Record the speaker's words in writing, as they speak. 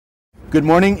Good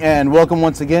morning and welcome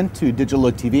once again to Digital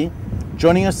Look TV.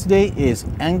 Joining us today is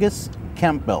Angus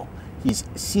Campbell. He's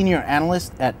Senior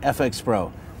Analyst at FX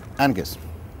Pro. Angus,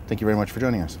 thank you very much for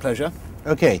joining us. Pleasure.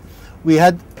 Okay, we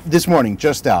had this morning,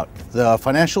 just out, the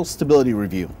Financial Stability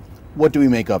Review. What do we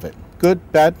make of it?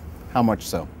 Good, bad? How much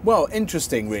so? Well,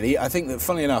 interesting really. I think that,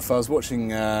 funny enough, I was watching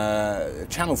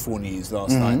Channel 4 News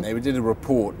last night and they did a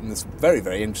report, and this very,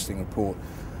 very interesting report.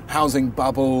 Housing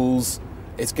bubbles,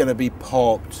 it's going to be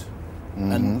popped,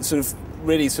 and sort of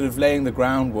really laying the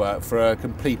groundwork for a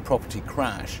complete property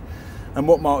crash. And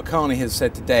what Mark Carney has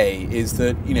said today is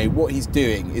that, you know, what he's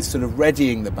doing is sort of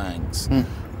readying the banks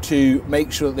to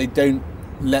make sure that they don't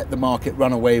let the market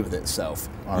run away with itself.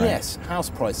 Right. Yes, house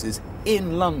prices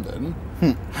in London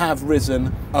have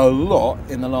risen a lot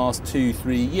in the last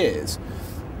 2-3 years.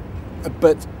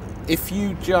 But if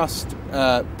you just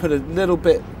put a little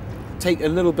bit, take a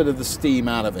little bit of the steam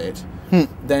out of it,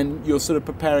 then you're sort of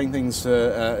preparing things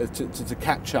to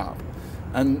catch up.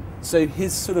 And so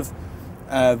his sort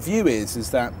of view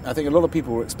is that I think a lot of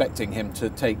people were expecting him to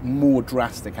take more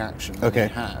drastic action than he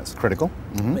has. Critical.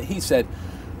 But he said,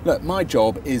 look, my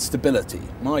job is stability.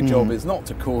 My job is not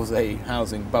to cause a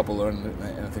housing bubble or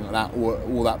anything like that,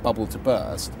 or that bubble to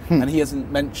burst. And he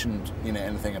hasn't mentioned, you know,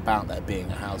 anything about there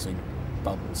being a housing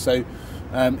bubble. So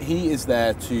he is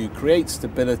there to create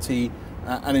stability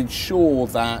and ensure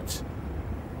that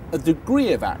a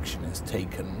degree of action is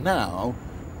taken now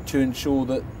to ensure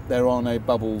that there are no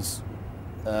bubbles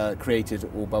created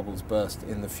or bubbles burst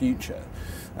in the future.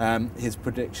 His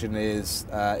prediction is,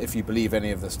 if you believe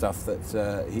any of the stuff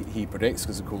that he predicts,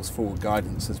 because of course forward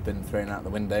guidance has been thrown out the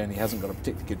window and he hasn't got a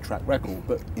particularly good track record,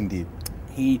 but indeed,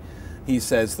 he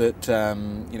says that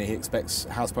you know, he expects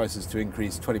house prices to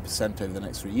increase 20% over the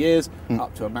next 3 years,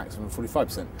 up to a maximum of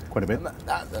 45%. Quite a bit.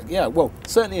 Yeah, well,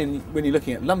 certainly when you're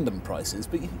looking at London prices,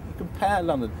 but you compare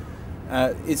London,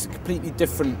 it's a completely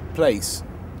different place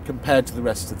compared to the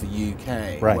rest of the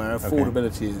UK, right, where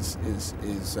affordability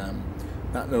is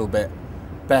that little bit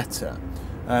better.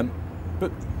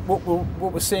 But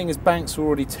what we're seeing is banks are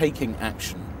already taking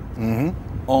action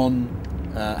on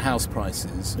house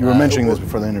prices. You were mentioning this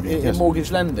before the interview. In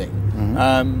mortgage lending.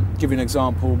 Give you an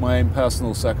example, my own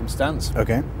personal circumstance.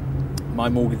 Okay. My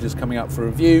mortgage is coming up for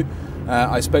review.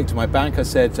 I spoke to my bank. I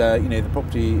said, you know, the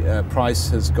property price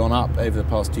has gone up over the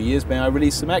past 2 years. May I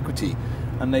release some equity?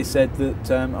 And they said that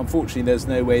unfortunately there's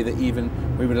no way that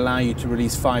even we would allow you to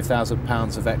release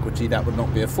 £5,000 of equity. That would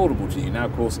not be affordable to you. Now,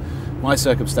 of course, my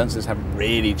circumstances haven't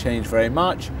really changed very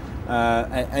much.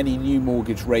 Any new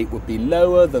mortgage rate would be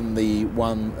lower than the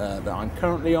one that I'm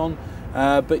currently on,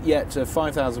 but yet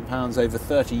 £5,000 over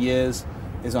 30 years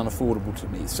is unaffordable to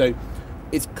me. So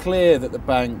it's clear that the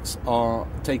banks are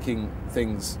taking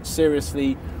things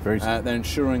seriously. They're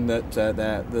ensuring that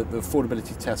the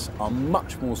affordability tests are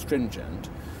much more stringent,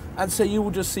 and so you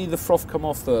will just see the froth come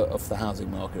off the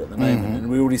housing market at the moment, and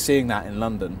we're already seeing that in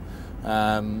London.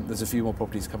 There's a few more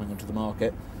properties coming onto the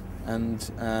market,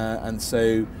 and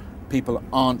so people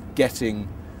aren't getting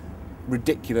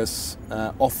ridiculous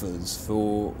offers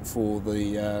for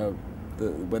the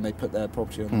when they put their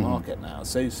property on the market now.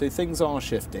 So things are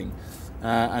shifting.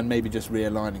 And maybe just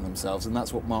realigning themselves, and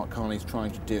that's what Mark Carney's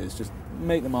trying to do, is just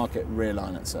make the market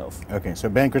realign itself. Okay, so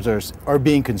bankers are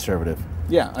being conservative.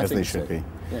 Yeah, I as think they should be.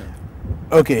 Yeah.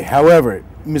 Okay, however,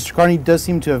 Mr. Carney does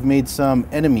seem to have made some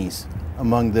enemies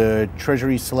among the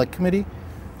Treasury Select Committee.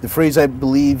 The phrase I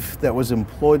believe that was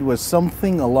employed was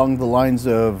something along the lines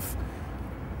of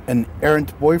an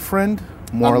errant boyfriend,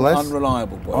 more or less.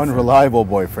 Unreliable boyfriend. Unreliable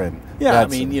boyfriend. Yeah, I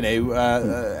mean, you know,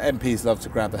 MPs love to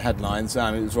grab the headlines,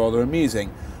 and it was rather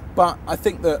amusing. But I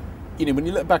think that, you know, when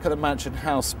you look back at the Mansion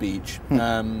House speech,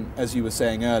 as you were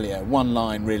saying earlier, one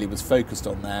line really was focused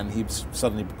on there, and he was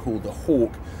suddenly called a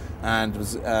hawk, and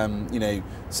was, you know,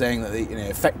 saying that, you know,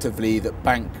 effectively that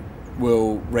bank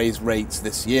will raise rates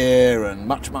this year and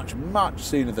much, much, much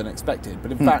sooner than expected.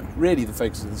 But in fact, really the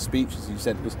focus of the speech, as you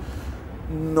said, was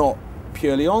not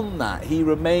purely on that. He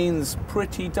remains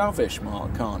pretty dovish,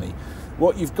 Mark Carney.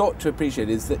 What you've got to appreciate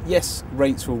is that yes,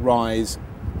 rates will rise.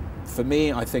 For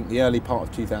me, I think the early part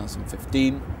of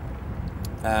 2015.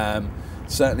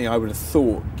 Certainly, I would have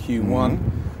thought Q1.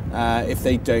 If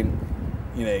they don't,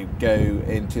 you know, go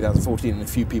in 2014, and a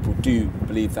few people do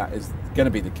believe that is going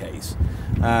to be the case.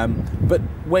 But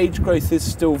wage growth is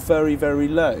still very, very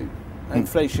low.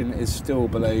 Inflation is still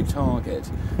below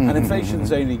target, and inflation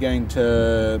is only going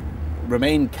to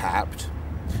remain capped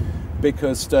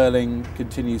because sterling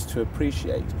continues to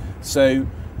appreciate. So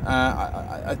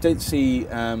I don't see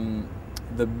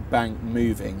the bank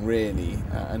moving really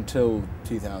until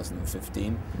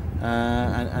 2015,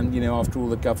 and you know, after all,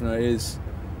 the governor is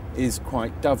is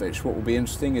quite dovish. What will be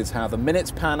interesting is how the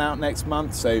minutes pan out next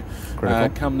month. So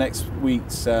come next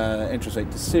week's interest rate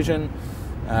decision,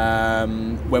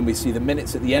 when we see the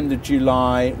minutes at the end of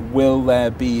July, will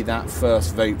there be that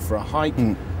first vote for a hike?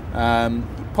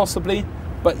 Possibly,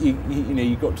 but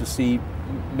you've got to see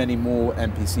many more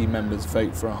MPC members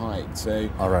vote for a hike. So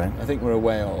all right. I think we're a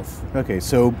way off. Okay,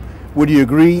 so would you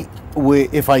agree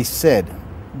if I said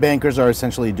bankers are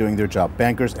essentially doing their job,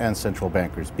 bankers and central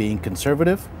bankers, being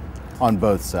conservative on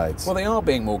both sides? Well, they are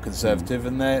being more conservative,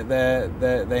 and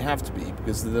they have to be,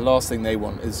 because the last thing they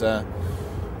want is a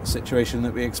situation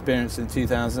that we experienced in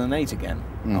 2008 again,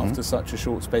 after such a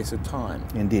short space of time.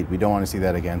 Indeed, we don't want to see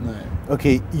that again. No.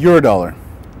 Okay, Eurodollar.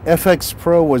 FX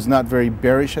Pro was not very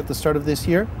bearish at the start of this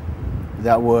year.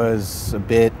 That was a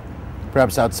bit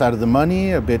perhaps outside of the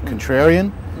money, a bit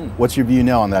contrarian. What's your view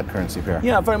now on that currency pair?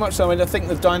 Yeah, very much so. I mean, I think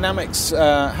the dynamics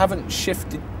haven't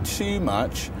shifted too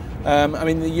much. I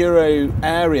mean, the euro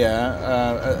area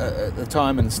at the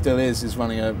time, and still is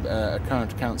running a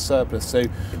current account surplus. So,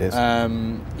 it is.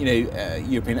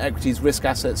 European equities, risk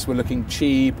assets were looking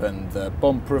cheap, and the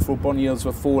peripheral bond yields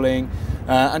were falling,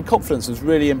 and confidence was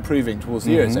really improving towards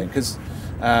the eurozone, because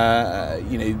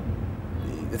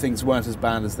things weren't as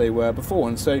bad as they were before,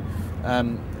 and so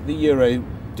the euro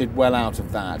did well out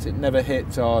of that. It never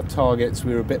hit our targets.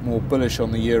 We were a bit more bullish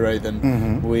on the euro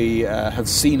than we have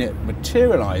seen it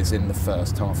materialise in the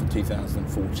first half of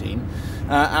 2014.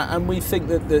 And we think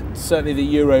that certainly the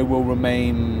euro will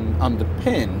remain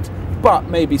underpinned, but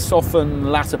maybe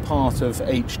soften latter part of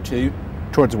H2.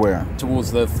 Towards where?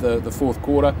 Towards the fourth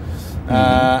quarter,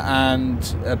 and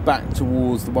back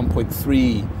towards the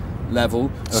 1.3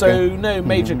 level. Okay. So no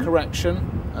major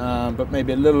correction, but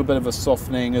maybe a little bit of a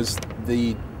softening as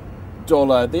the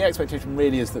dollar. The expectation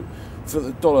really is that for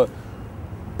the dollar,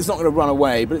 it's not going to run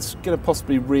away, but it's going to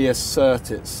possibly reassert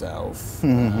itself.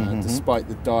 Despite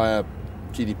the dire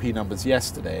GDP numbers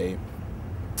yesterday,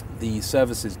 the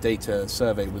services data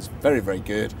survey was very, very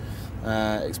good.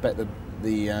 Expect that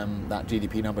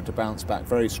GDP number to bounce back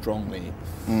very strongly,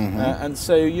 and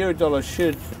so Eurodollar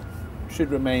should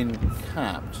remain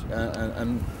capped,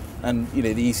 and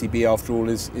the ECB after all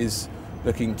is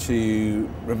looking to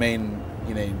remain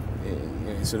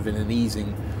sort of in an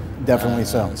easing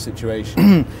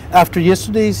situation. After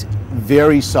yesterday's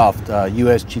very soft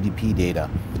US GDP data,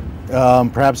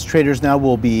 perhaps traders now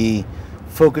will be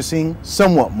focusing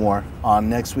somewhat more on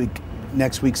next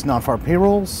week's non-farm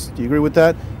payrolls. Do you agree with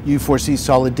that? You foresee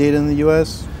solid data in the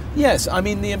US? Yes, I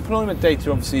mean the employment data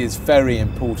obviously is very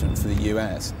important for the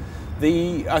US.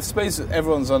 I suppose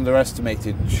everyone's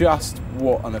underestimated just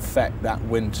what an effect that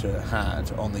winter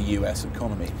had on the US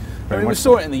economy. We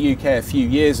saw it in the UK a few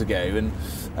years ago,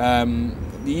 and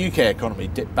the UK economy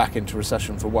dipped back into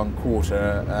recession for one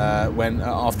quarter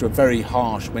after a very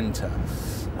harsh winter.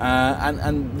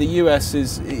 And the US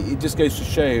it just goes to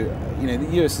show,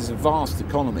 the US is a vast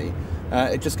economy.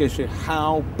 It just goes to show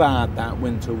how bad that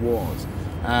winter was.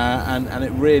 And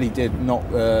it really did knock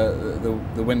the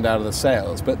wind out of the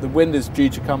sails. But the wind is due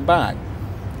to come back.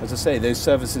 As I say, those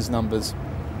services numbers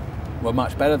were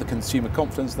much better. The consumer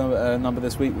confidence number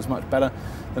this week was much better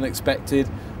than expected.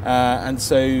 And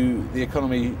so the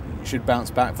economy should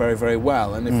bounce back very, very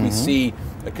well. And if we see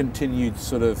a continued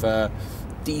sort of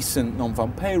decent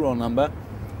non-farm payroll number,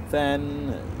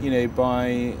 then, by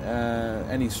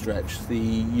any stretch, the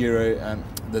euro and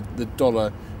the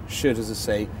dollar should, as I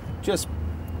say, just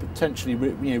potentially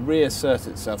reassert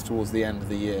itself towards the end of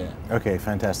the year. Okay,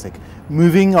 fantastic.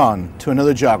 Moving on to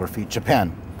another geography,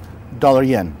 Japan. Dollar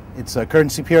yen. It's a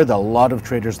currency pair that a lot of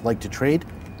traders like to trade,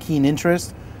 keen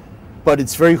interest, but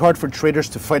it's very hard for traders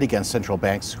to fight against central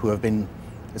banks who have been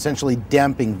essentially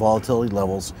damping volatility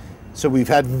levels. So we've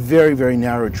had very, very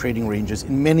narrow trading ranges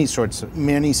in many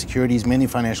securities, many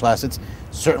financial assets,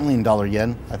 certainly in dollar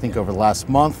yen. I think over the last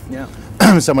month,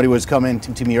 somebody was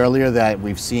commenting to me earlier that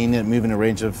we've seen it move in a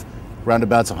range of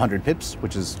roundabouts 100 pips,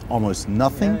 which is almost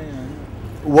nothing.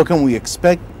 What can we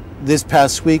expect? This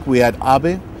past week we had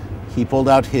Abe. He pulled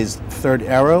out his third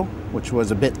arrow, which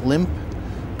was a bit limp.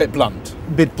 Bit blunt.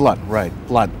 Bit blunt, right,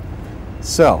 blunt.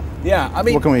 So, I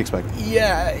mean, what can we expect?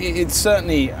 Yeah, it's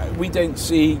certainly, we don't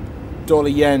see dollar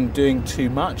yen doing too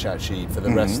much actually for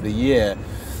the rest of the year,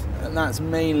 and that's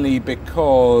mainly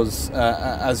because,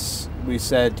 as we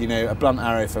said, a blunt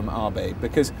arrow from Abe,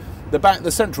 because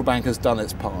the central bank has done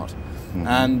its part,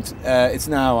 and it's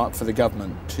now up for the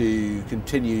government to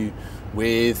continue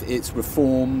with its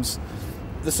reforms,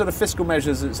 the sort of fiscal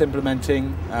measures it's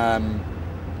implementing.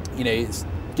 It's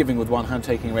giving with one hand,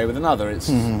 taking away with another. It's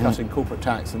cutting corporate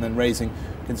tax and then raising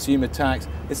consumer tax.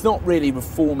 It's not really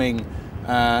reforming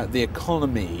the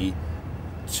economy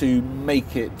to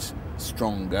make it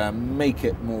stronger, make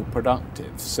it more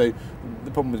productive. So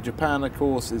the problem with Japan, of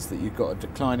course, is that you've got a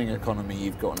declining economy,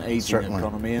 you've got an aging Certainly.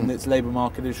 economy, and its labour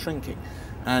market is shrinking.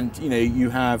 And you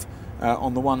have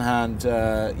on the one hand,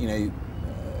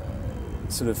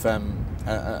 sort of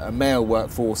a male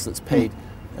workforce that's paid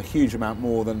a huge amount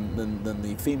more than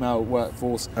the female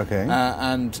workforce. Okay.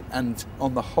 And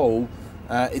on the whole,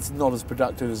 it's not as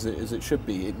productive as it should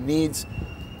be. It needs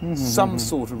some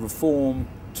sort of reform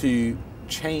to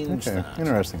change that.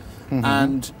 Interesting.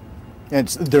 And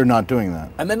they're not doing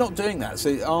that. And they're not doing that. So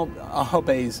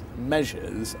Abe's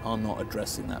measures are not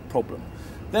addressing that problem.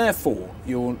 Therefore,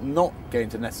 you're not going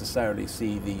to necessarily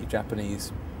see the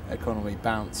Japanese economy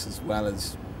bounce as well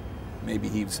as maybe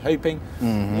he was hoping.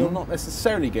 You're not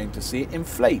necessarily going to see it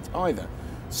inflate either.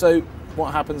 So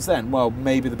what happens then? Well,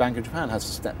 maybe the Bank of Japan has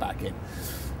to step back in.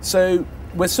 So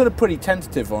we're sort of pretty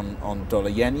tentative on dollar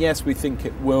yen. Yes, we think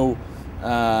it will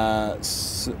go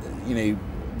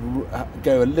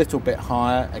a little bit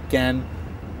higher again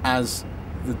as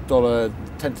the dollar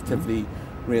tentatively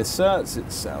reasserts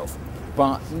itself,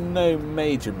 but no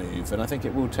major move, and I think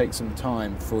it will take some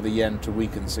time for the yen to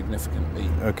weaken significantly,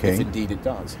 if indeed it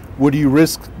does. Would you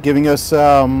risk giving us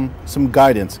some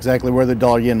guidance exactly where the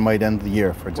dollar yen might end the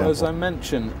year, for example? Well, as I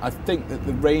mentioned, I think that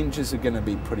the ranges are going to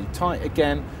be pretty tight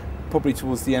again, probably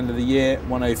towards the end of the year,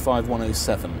 105,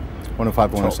 107.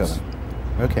 105, 107.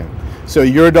 Okay. So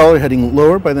euro dollar heading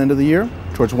lower by the end of the year,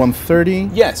 towards 130.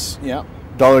 Yes, yeah.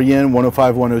 Dollar yen,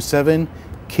 105, 107.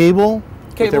 Cable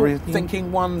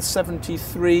thinking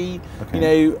 173.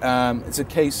 Okay. It's a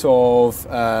case of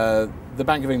the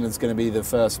Bank of England's going to be the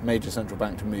first major central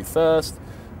bank to move first.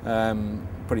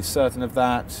 Pretty certain of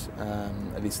that.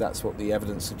 At least that's what the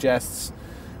evidence suggests.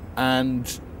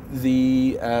 And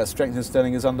the strength in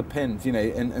sterling is underpinned.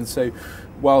 And so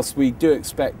whilst we do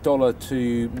expect dollar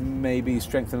to maybe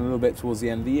strengthen a little bit towards the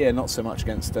end of the year, not so much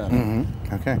against sterling.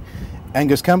 Okay.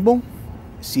 Angus Campbell,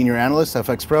 Senior Analyst,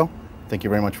 FX Pro. Thank you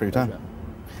very much for your time. Pleasure.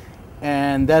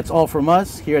 And that's all from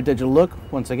us here at Digital Look.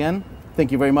 Once again,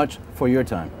 thank you very much for your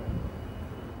time.